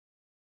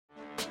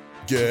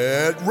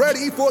Get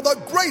ready for the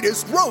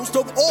greatest roast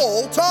of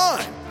all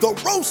time, the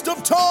Roast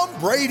of Tom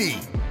Brady,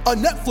 a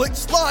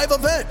Netflix live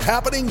event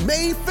happening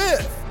May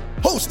 5th.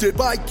 Hosted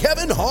by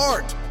Kevin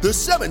Hart, the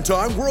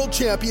 7-time world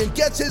champion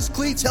gets his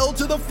cleats held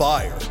to the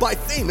fire by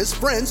famous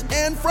friends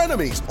and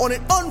frenemies on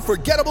an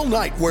unforgettable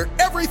night where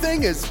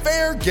everything is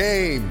fair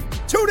game.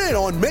 Tune in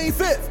on May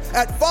 5th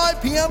at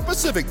 5 p.m.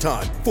 Pacific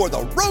time for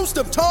the Roast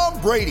of Tom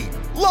Brady,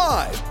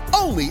 live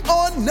only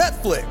on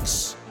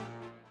Netflix.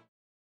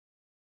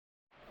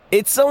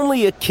 It's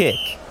only a kick,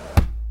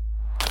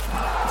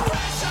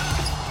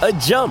 a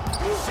jump,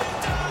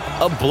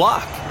 a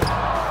block.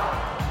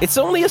 It's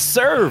only a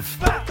serve.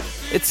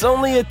 It's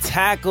only a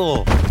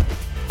tackle,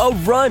 a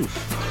run.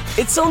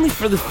 It's only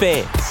for the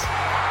fans.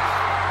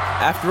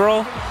 After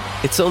all,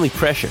 it's only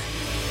pressure.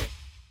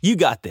 You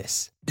got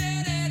this.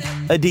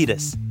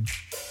 Adidas.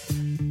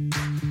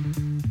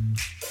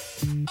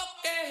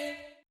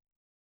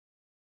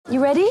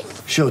 You ready?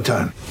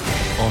 Showtime.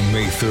 On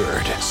May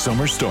 3rd,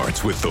 summer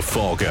starts with The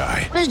Fall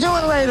Guy. Let's do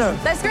it later.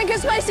 Let's drink a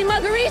spicy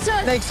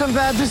margarita. Make some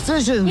bad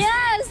decisions.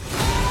 Yes!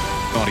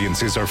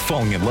 Audiences are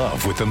falling in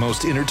love with the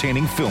most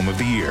entertaining film of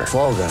the year.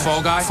 Fall Guy.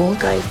 Fall Guy? Fall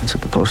guy. That's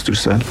what the poster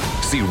said.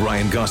 See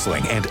Ryan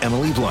Gosling and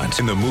Emily Blunt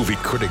in the movie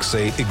critics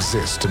say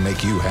exists to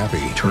make you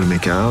happy. Trying to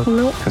make it out?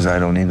 Nope. Because I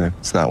don't either.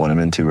 It's not what I'm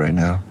into right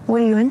now.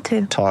 What are you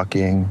into?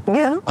 Talking.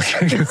 Yeah.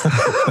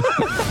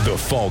 The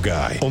Fall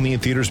Guy. Only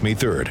in theaters May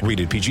 3rd.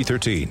 Rated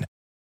PG-13.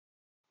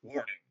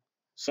 Warning.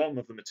 Some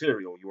of the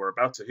material you are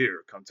about to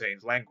hear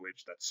contains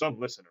language that some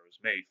listeners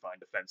may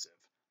find offensive.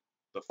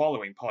 The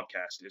following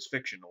podcast is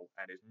fictional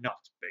and is not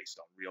based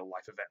on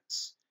real-life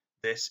events.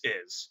 This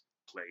is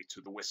Play to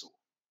the Whistle.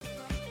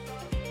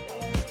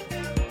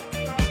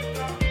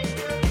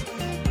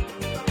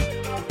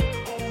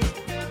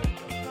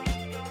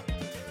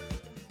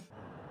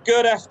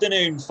 Good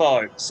afternoon,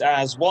 folks,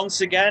 as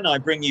once again I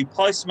bring you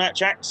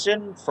post-match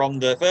action from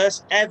the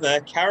first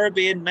ever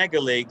Caribbean Mega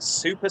League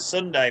Super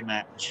Sunday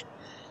match.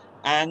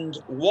 And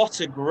what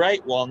a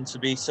great one to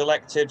be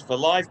selected for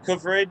live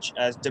coverage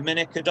as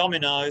Dominica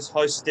Dominoes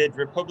hosted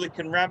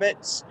Republican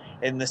Rabbits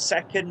in the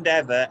second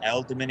ever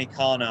El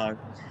Dominicano.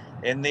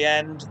 In the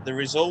end, the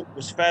result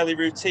was fairly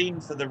routine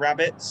for the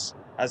Rabbits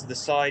as the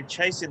side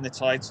chasing the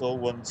title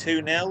won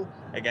 2-0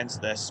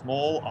 against their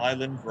small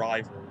island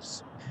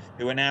rivals,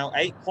 who are now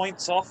 8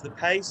 points off the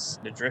pace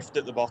and adrift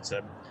at the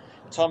bottom.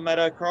 Tom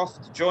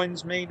Meadowcroft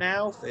joins me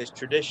now for his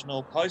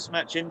traditional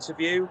post-match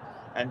interview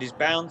and is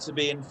bound to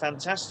be in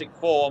fantastic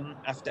form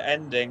after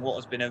ending what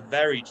has been a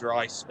very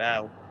dry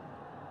spell.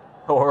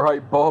 All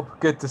right, Bob.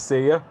 Good to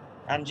see you.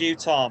 And you,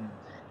 Tom,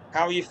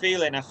 how are you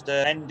feeling after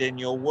ending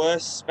your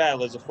worst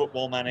spell as a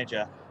football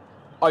manager?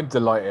 I'm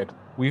delighted.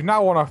 We've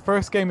now won our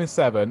first game in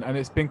 7, and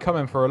it's been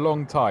coming for a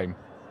long time.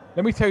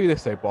 Let me tell you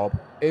this though, Bob.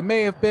 It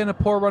may have been a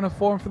poor run of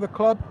form for the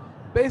club,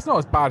 but it's not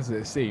as bad as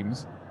it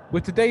seems.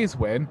 With today's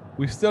win,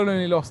 we've still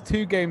only lost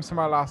 2 games from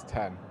our last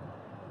 10.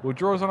 With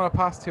draws on our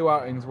past 2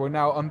 outings, we're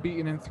now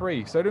unbeaten in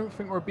 3, so I don't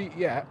think we're beat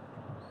yet.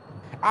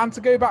 And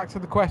to go back to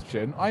the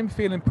question, I'm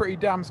feeling pretty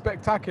damn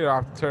spectacular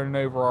after turning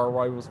over our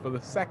rivals for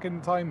the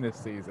second time this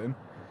season.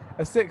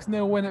 A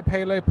 6-0 win at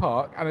Palo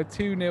Park and a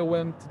 2-0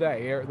 win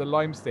today here at the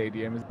Lime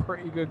Stadium is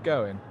pretty good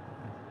going.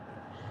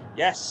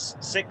 Yes,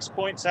 6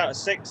 points out of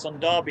 6 on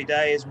Derby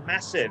Day is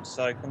massive,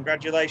 so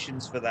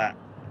congratulations for that.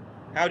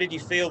 How did you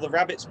feel the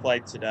Rabbits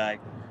played today?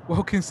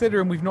 Well,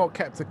 considering we've not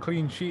kept a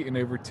clean sheet in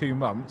over 2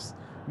 months,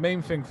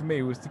 main thing for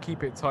me was to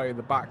keep it tight at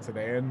the back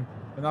today, and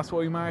that's what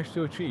we managed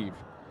to achieve.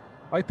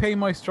 I pay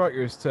my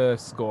strikers to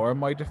score and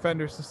my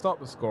defenders to stop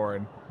the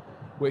scoring,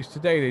 which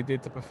today they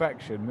did to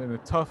perfection in a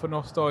tough and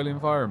hostile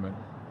environment.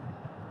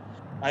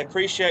 I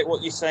appreciate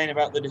what you're saying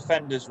about the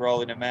defender's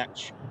role in a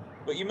match,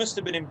 but you must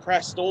have been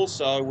impressed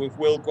also with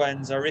Will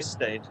Gwen's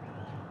Aristide.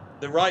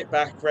 The right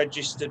back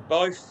registered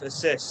both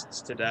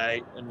assists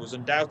today and was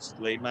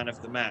undoubtedly man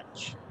of the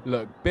match.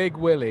 Look, Big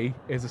Willie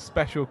is a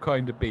special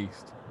kind of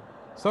beast.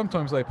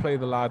 Sometimes I play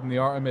the lad in the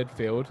art of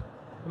midfield,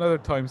 and other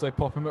times I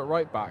pop him at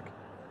right back.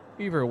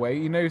 Either way,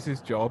 he knows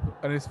his job,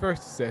 and his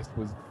first assist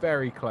was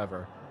very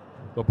clever.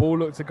 The ball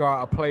looked to go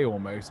out of play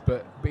almost,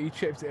 but he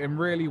chipped it in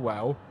really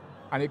well,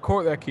 and it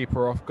caught their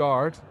keeper off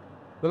guard.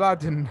 The lad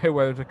didn't know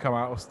whether to come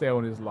out or stay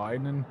on his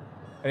line, and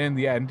in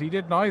the end he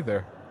did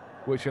neither,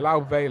 which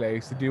allowed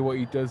Vélez to do what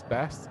he does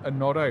best and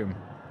nod home.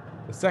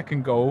 The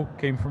second goal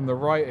came from the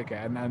right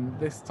again, and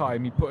this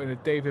time he put in a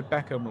David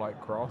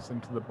Beckham-like cross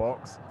into the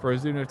box for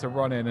Ozuna to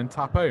run in and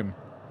tap home.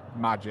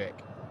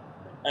 Magic.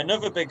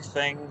 Another big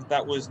thing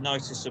that was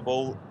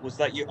noticeable was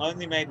that you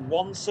only made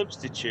 1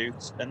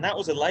 substitute, and that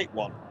was a late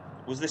one.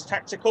 Was this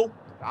tactical?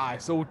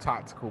 It's all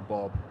tactical,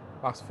 Bob.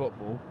 That's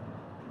football.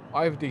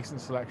 I have a decent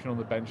selection on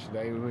the bench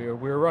today. We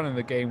were running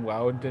the game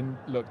well and didn't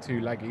look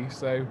too leggy,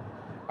 so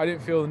I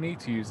didn't feel the need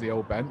to use the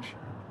old bench.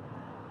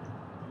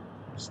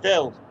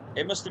 Still,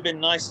 it must have been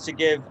nice to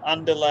give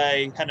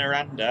Anderley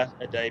Penaranda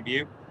a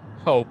debut.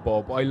 Oh,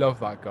 Bob, I love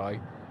that guy.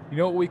 You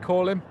know what we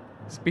call him?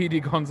 Speedy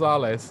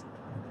Gonzalez.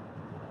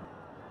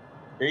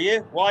 Do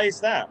you? Why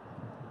is that?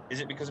 Is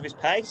it because of his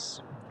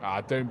pace?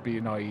 Don't be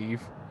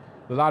naive.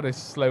 The lad is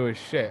slow as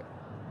shit.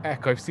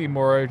 Heck, I've seen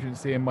more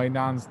urgency in my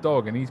nan's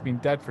dog, and he's been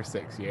dead for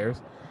 6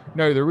 years.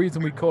 No, the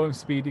reason we call him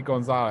Speedy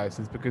Gonzales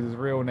is because his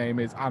real name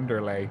is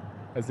Anderley,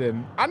 as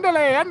in,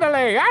 Anderley,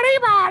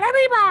 arriba,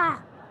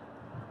 arriba!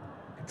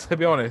 To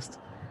be honest,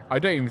 I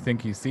don't even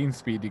think he's seen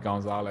Speedy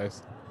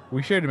Gonzales.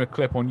 We showed him a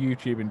clip on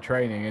YouTube in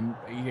training, and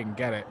he didn't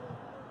get it.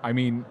 I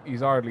mean,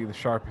 he's hardly the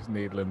sharpest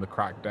needle in the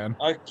crack den.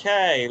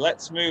 Okay,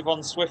 let's move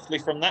on swiftly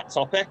from that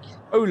topic.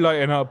 Oh,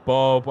 lighten up,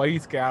 Bob. I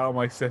need to get out of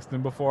my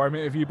system before I'm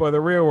interviewed by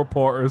the real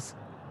reporters.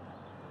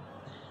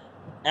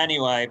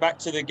 Anyway, back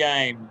to the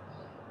game.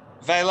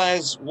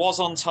 Velez was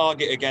on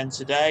target again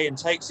today and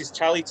takes his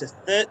tally to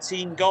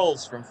 13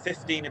 goals from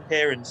 15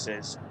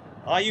 appearances.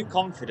 Are you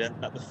confident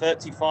that the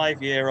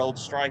 35-year-old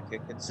striker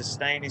can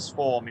sustain his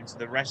form into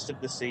the rest of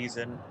the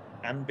season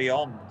and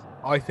beyond?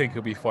 I think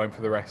he'll be fine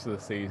for the rest of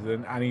the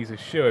season, and he's a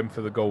shoo-in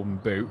for the Golden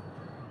Boot.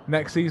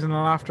 Next season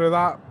and after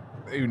that,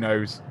 who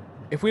knows?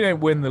 If we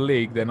don't win the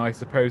league, then I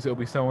suppose it'll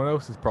be someone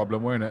else's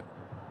problem, won't it?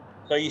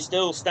 So you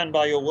still stand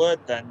by your word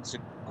then to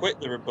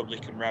quit the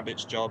Republican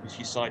Rabbits job if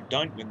your side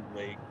don't win the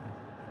league?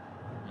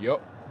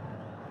 Yup.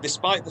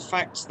 Despite the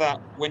fact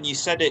that when you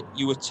said it,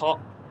 you were top,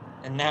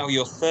 and now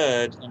you're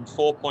third and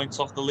 4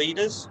 points off the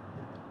leaders?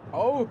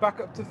 Oh,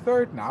 back up to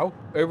third now.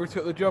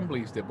 Overtook the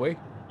Jumblies, did we?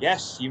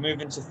 Yes, you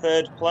move into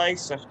third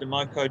place after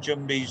Moco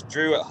Jumbies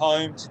drew at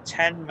home to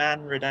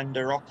 10-man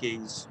Redenda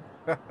Rockies.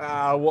 What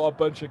a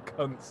bunch of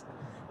cunts.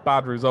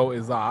 Bad result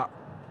is that.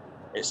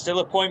 It's still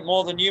a point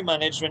more than you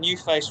managed when you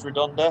faced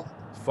Redonda.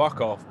 Fuck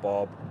off,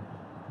 Bob.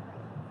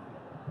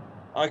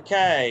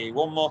 Okay,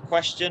 one more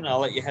question.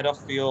 I'll let you head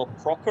off for your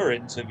proper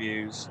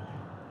interviews.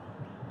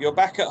 You're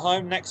back at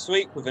home next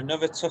week with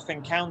another tough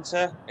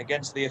encounter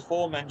against the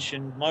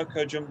aforementioned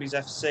Moco Jumbies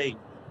FC.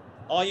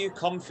 Are you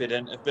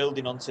confident of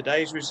building on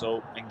today's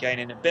result and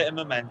gaining a bit of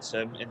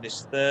momentum in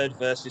this third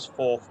versus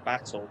fourth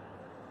battle?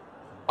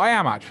 I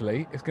am,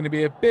 actually. It's going to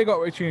be a big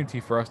opportunity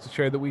for us to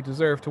show that we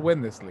deserve to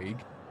win this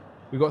league.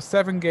 We've got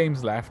 7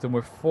 games left and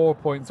we're 4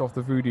 points off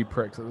the Voodoo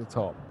Pricks at the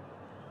top.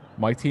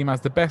 My team has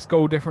the best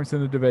goal difference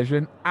in the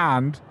division,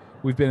 and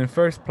we've been in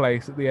first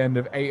place at the end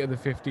of 8 of the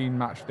 15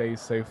 match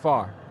days so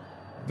far.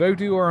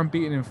 Voodoo are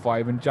unbeaten in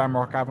 5 and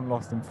Jamrock haven't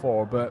lost in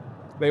 4, but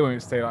they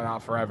won't stay like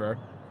that forever.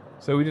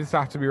 So we just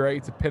have to be ready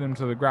to pin them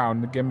to the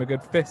ground and give them a good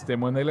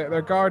fisting when they let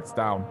their guards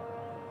down.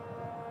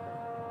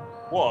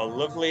 What a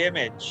lovely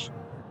image.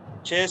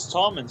 Cheers,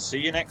 Tom, and see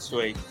you next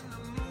week.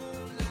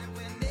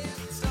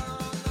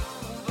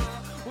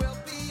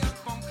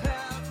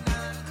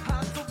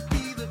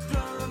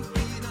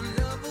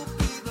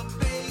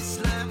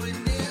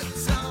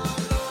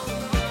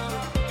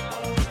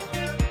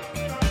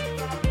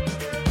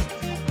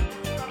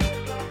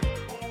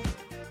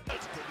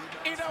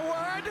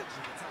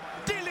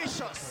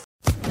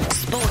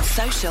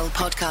 Social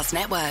Podcast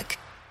Network.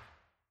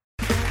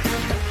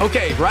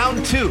 Okay,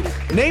 round 2.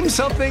 Name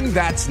something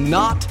that's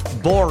not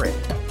boring.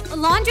 A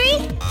laundry?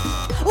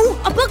 Ooh,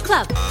 a book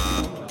club.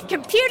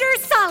 Computer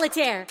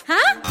solitaire,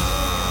 huh?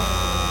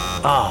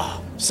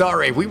 Ah, oh,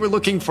 sorry, we were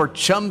looking for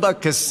Chumba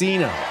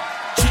Casino.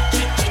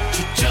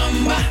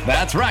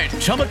 That's right,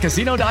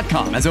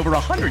 ChumbaCasino.com has over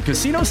 100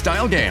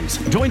 casino-style games.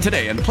 Join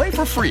today and play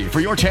for free for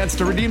your chance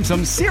to redeem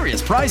some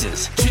serious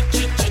prizes.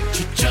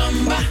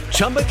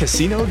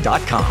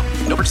 ChumbaCasino.com.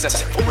 No purchase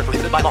necessary. Void where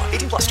prohibited by law.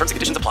 18+ terms and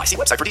conditions apply. See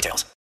website for details.